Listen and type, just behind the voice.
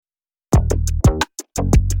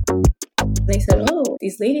they said, oh,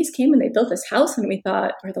 these ladies came and they built this house. And we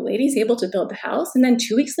thought, are the ladies able to build the house? And then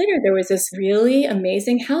 2 weeks later, there was this really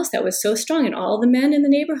amazing house that was so strong. And all the men in the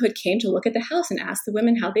neighborhood came to look at the house and ask the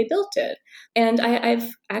women how they built it. And I've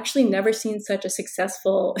actually never seen such a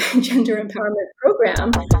successful gender empowerment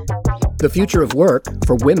program. The future of work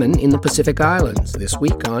for women in the Pacific Islands, this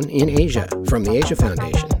week on In Asia from the Asia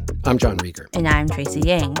Foundation. I'm John Rieger. And I'm Tracy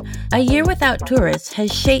Yang. A year without tourists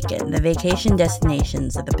has shaken the vacation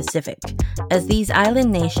destinations of the Pacific. As these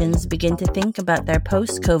island nations begin to think about their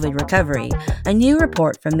post-COVID recovery, a new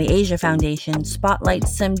report from the Asia Foundation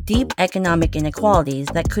spotlights some deep economic inequalities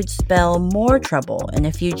that could spell more trouble in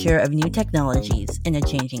a future of new technologies in a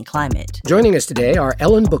changing climate. Joining us today are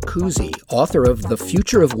Ellen Boccuzzi, author of The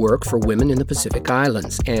Future of Work for Women in the Pacific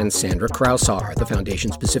Islands, and Sandra Kraushaar, the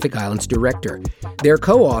Foundation's Pacific Islands Director. They're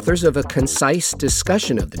co-authors of a concise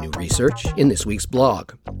discussion of the new research in this week's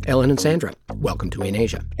blog. Ellen and Sandra, welcome to In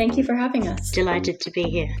Asia. Thank you for having us. Delighted to be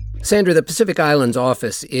here. Sandra, the Pacific Islands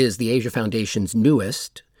office is the Asia Foundation's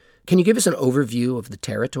newest. Can you give us an overview of the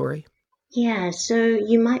territory? Yeah, so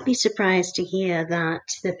you might be surprised to hear that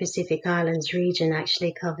the Pacific Islands region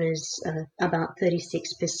actually covers about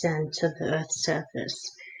 36% of the Earth's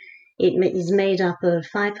surface. It is made up of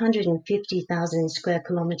 550,000 square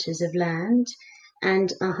kilometers of land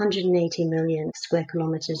and 180 million square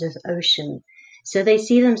kilometers of ocean. So they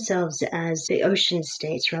see themselves as the ocean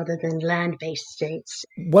states rather than land-based states.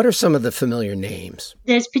 What are some of the familiar names?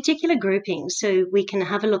 There's particular groupings. So we can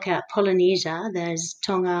have a look at Polynesia. There's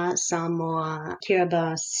Tonga, Samoa,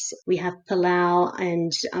 Kiribati. We have Palau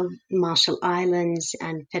and Marshall Islands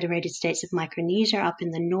and Federated States of Micronesia up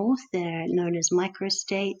in the north. They're known as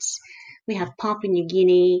microstates. We have Papua New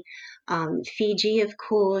Guinea, Fiji, of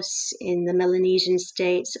course, in the Melanesian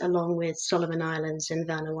states, along with Solomon Islands and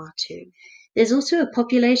Vanuatu. There's also a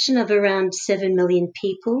population of around 7 million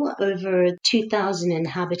people over 2,000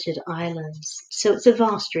 inhabited islands. So it's a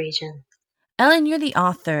vast region. Ellen, you're the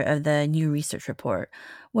author of the new research report.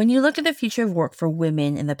 When you look at the future of work for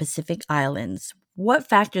women in the Pacific Islands, what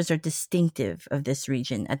factors are distinctive of this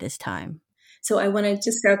region at this time? So I wanted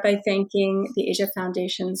to start by thanking the Asia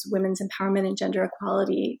Foundation's Women's Empowerment and Gender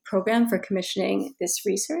Equality program for commissioning this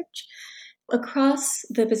research. Across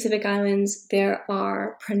the Pacific Islands, there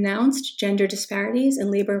are pronounced gender disparities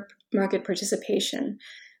in labor market participation,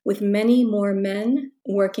 with many more men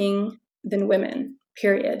working than women,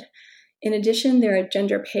 period. In addition, there are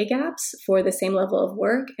gender pay gaps for the same level of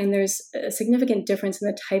work, and there's a significant difference in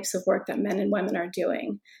the types of work that men and women are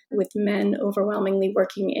doing, with men overwhelmingly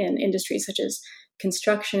working in industries such as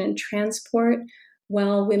construction and transport,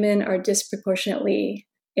 while women are disproportionately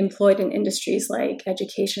employed in industries like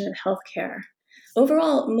education and healthcare.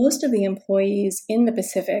 Overall, most of the employees in the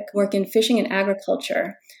Pacific work in fishing and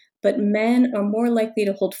agriculture, but men are more likely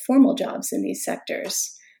to hold formal jobs in these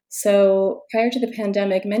sectors. So prior to the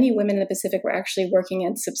pandemic, many women in the Pacific were actually working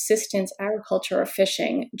in subsistence agriculture or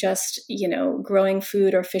fishing, just, growing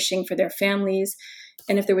food or fishing for their families.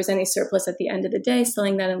 And if there was any surplus at the end of the day,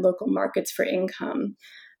 selling that in local markets for income.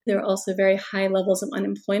 There are also very high levels of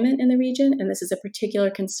unemployment in the region, and this is a particular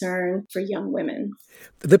concern for young women.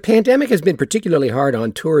 The pandemic has been particularly hard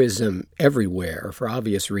on tourism everywhere for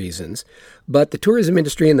obvious reasons, but the tourism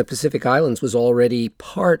industry in the Pacific Islands was already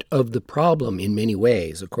part of the problem in many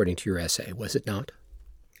ways, according to your essay, was it not?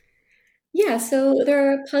 Yeah, so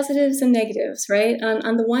there are positives and negatives, right?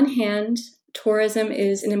 On the one hand, tourism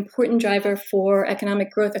is an important driver for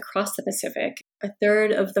economic growth across the Pacific. A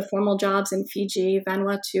third of the formal jobs in Fiji,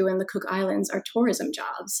 Vanuatu, and the Cook Islands are tourism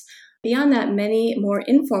jobs. Beyond that, many more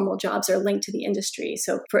informal jobs are linked to the industry.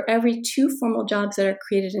 So for every 2 formal jobs that are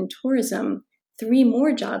created in tourism, 3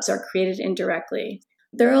 more jobs are created indirectly.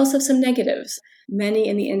 There are also some negatives. Many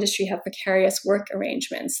in the industry have precarious work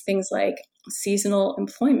arrangements, things like seasonal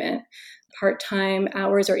employment, part-time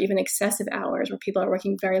hours, or even excessive hours where people are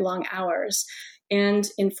working very long hours, and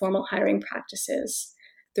informal hiring practices.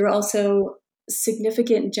 There are also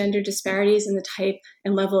significant gender disparities in the type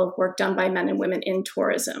and level of work done by men and women in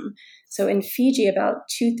tourism. So in Fiji, about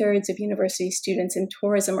 2/3 of university students in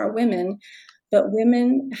tourism are women, but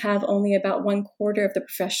women have only about 1/4 of the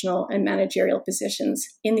professional and managerial positions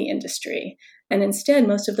in the industry. And instead,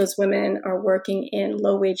 most of those women are working in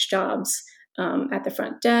low-wage jobs at the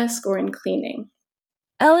front desk or in cleaning.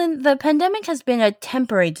 Ellen, the pandemic has been a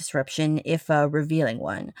temporary disruption, if a revealing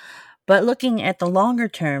one. But looking at the longer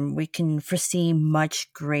term, we can foresee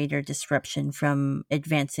much greater disruption from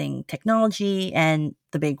advancing technology and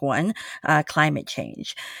the big one, climate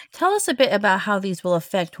change. Tell us a bit about how these will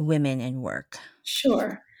affect women in work.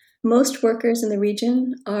 Sure. Most workers in the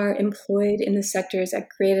region are employed in the sectors at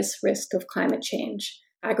greatest risk of climate change.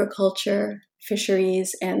 agriculture,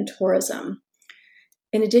 fisheries, and tourism.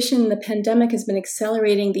 In addition, the pandemic has been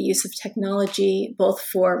accelerating the use of technology both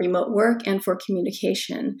for remote work and for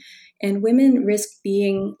communication. And women risk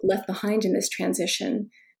being left behind in this transition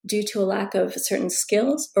due to a lack of certain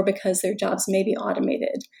skills or because their jobs may be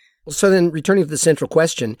automated. So then, returning to the central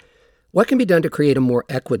question, what can be done to create a more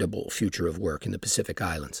equitable future of work in the Pacific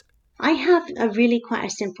Islands? I have quite a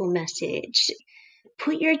simple message.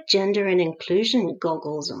 Put your gender and inclusion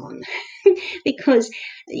goggles on because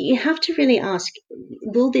you have to really ask,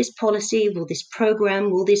 will this policy, will this program,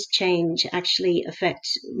 will this change actually affect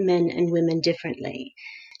men and women differently?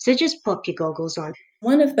 So just pop your goggles on.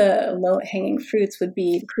 One of the low-hanging fruits would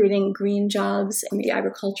be creating green jobs in the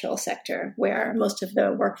agricultural sector, where most of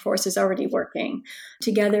the workforce is already working,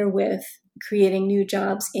 together with creating new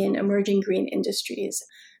jobs in emerging green industries.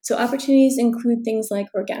 So opportunities include things like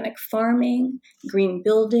organic farming, green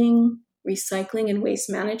building, recycling and waste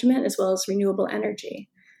management, as well as renewable energy.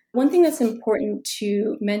 One thing that's important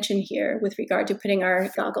to mention here with regard to putting our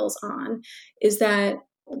goggles on is that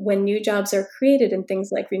when new jobs are created in things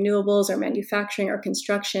like renewables or manufacturing or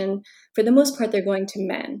construction, for the most part, they're going to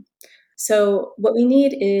men. So what we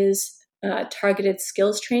need is targeted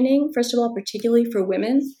skills training, first of all, particularly for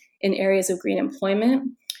women in areas of green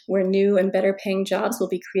employment, where new and better paying jobs will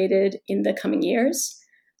be created in the coming years.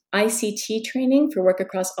 ICT training for work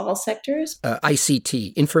across all sectors.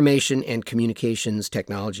 ICT, Information and Communications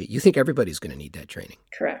Technology. You think everybody's going to need that training?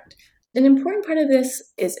 Correct. An important part of this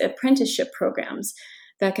is apprenticeship programs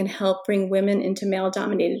that can help bring women into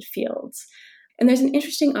male-dominated fields. And there's an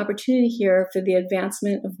interesting opportunity here for the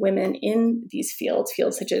advancement of women in these fields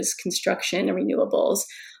such as construction and renewables,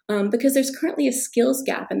 because there's currently a skills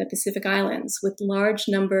gap in the Pacific Islands, with large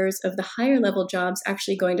numbers of the higher level jobs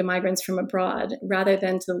actually going to migrants from abroad rather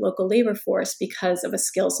than to the local labor force because of a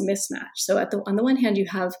skills mismatch. So on the one hand, you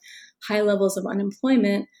have high levels of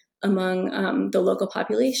unemployment among the local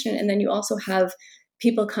population, and then you also have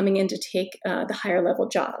people coming in to take the higher level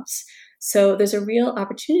jobs. So there's a real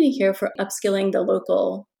opportunity here for upskilling the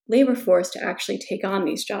local labor force to actually take on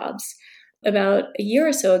these jobs. About a year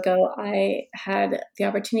or so ago, I had the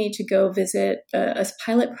opportunity to go visit a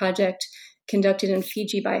pilot project conducted in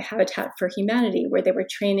Fiji by Habitat for Humanity, where they were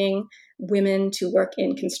training women to work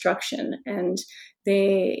in construction. And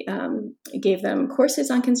they gave them courses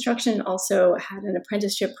on construction, and also had an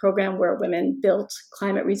apprenticeship program where women built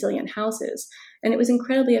climate resilient houses. And it was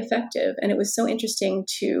incredibly effective. And it was so interesting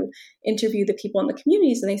to interview the people in the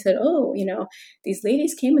communities. And they said, these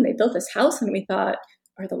ladies came and they built this house. And we thought,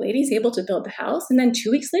 are the ladies able to build the house? And then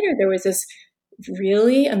 2 weeks later, there was this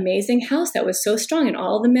really amazing house that was so strong. And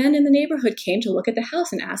all the men in the neighborhood came to look at the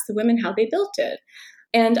house and ask the women how they built it.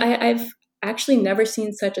 And I've actually never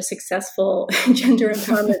seen such a successful gender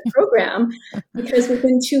empowerment program, because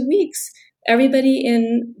within 2 weeks, everybody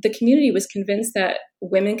in the community was convinced that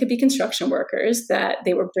women could be construction workers, that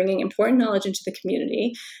they were bringing important knowledge into the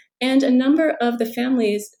community. And a number of the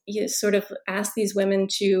families sort of asked these women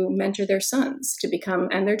to mentor their sons to become,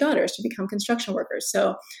 and their daughters to become construction workers.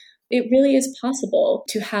 So it really is possible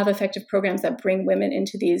to have effective programs that bring women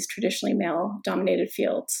into these traditionally male-dominated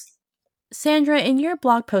fields. Sandra, in your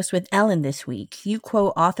blog post with Ellen this week, you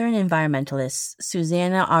quote author and environmentalist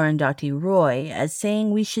Susanna Arundhati Roy as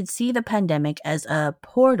saying we should see the pandemic as a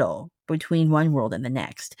portal between one world and the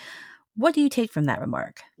next. What do you take from that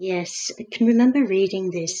remark? Yes, I can remember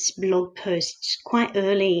reading this blog post quite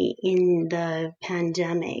early in the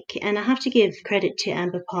pandemic. And I have to give credit to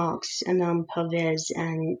Amber Parks, Anam Parvez,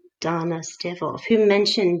 and Dana Stevov, who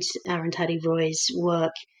mentioned Arundhati Roy's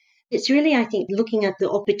work. It's really, I think, looking at the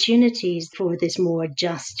opportunities for this more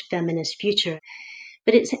just feminist future.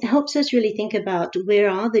 But it helps us really think about where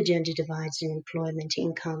are the gender divides in employment,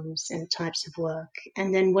 incomes, and types of work?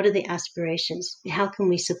 And then what are the aspirations? How can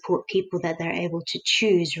we support people that they're able to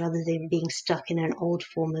choose rather than being stuck in an old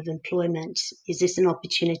form of employment? Is this an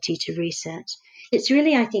opportunity to reset? It's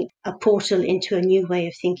really, I think, a portal into a new way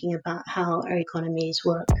of thinking about how our economies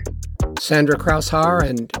work. Sandra Kraus-Haar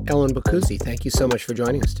and Ellen Boccuzzi, thank you so much for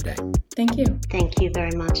joining us today. Thank you. Thank you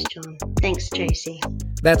very much, John. Thanks, Tracy.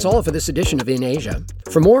 That's all for this edition of In Asia.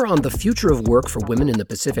 For more on the future of work for women in the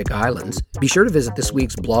Pacific Islands, be sure to visit this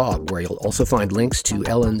week's blog, where you'll also find links to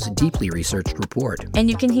Ellen's deeply researched report. And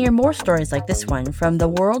you can hear more stories like this one from the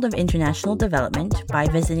world of international development by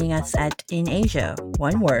visiting us at In Asia,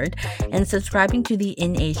 one word, and subscribing to the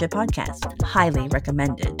In Asia podcast. Highly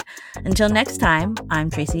recommended. Until next time,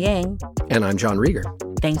 I'm Tracy Yang. And I'm John Rieger.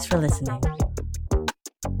 Thanks for listening.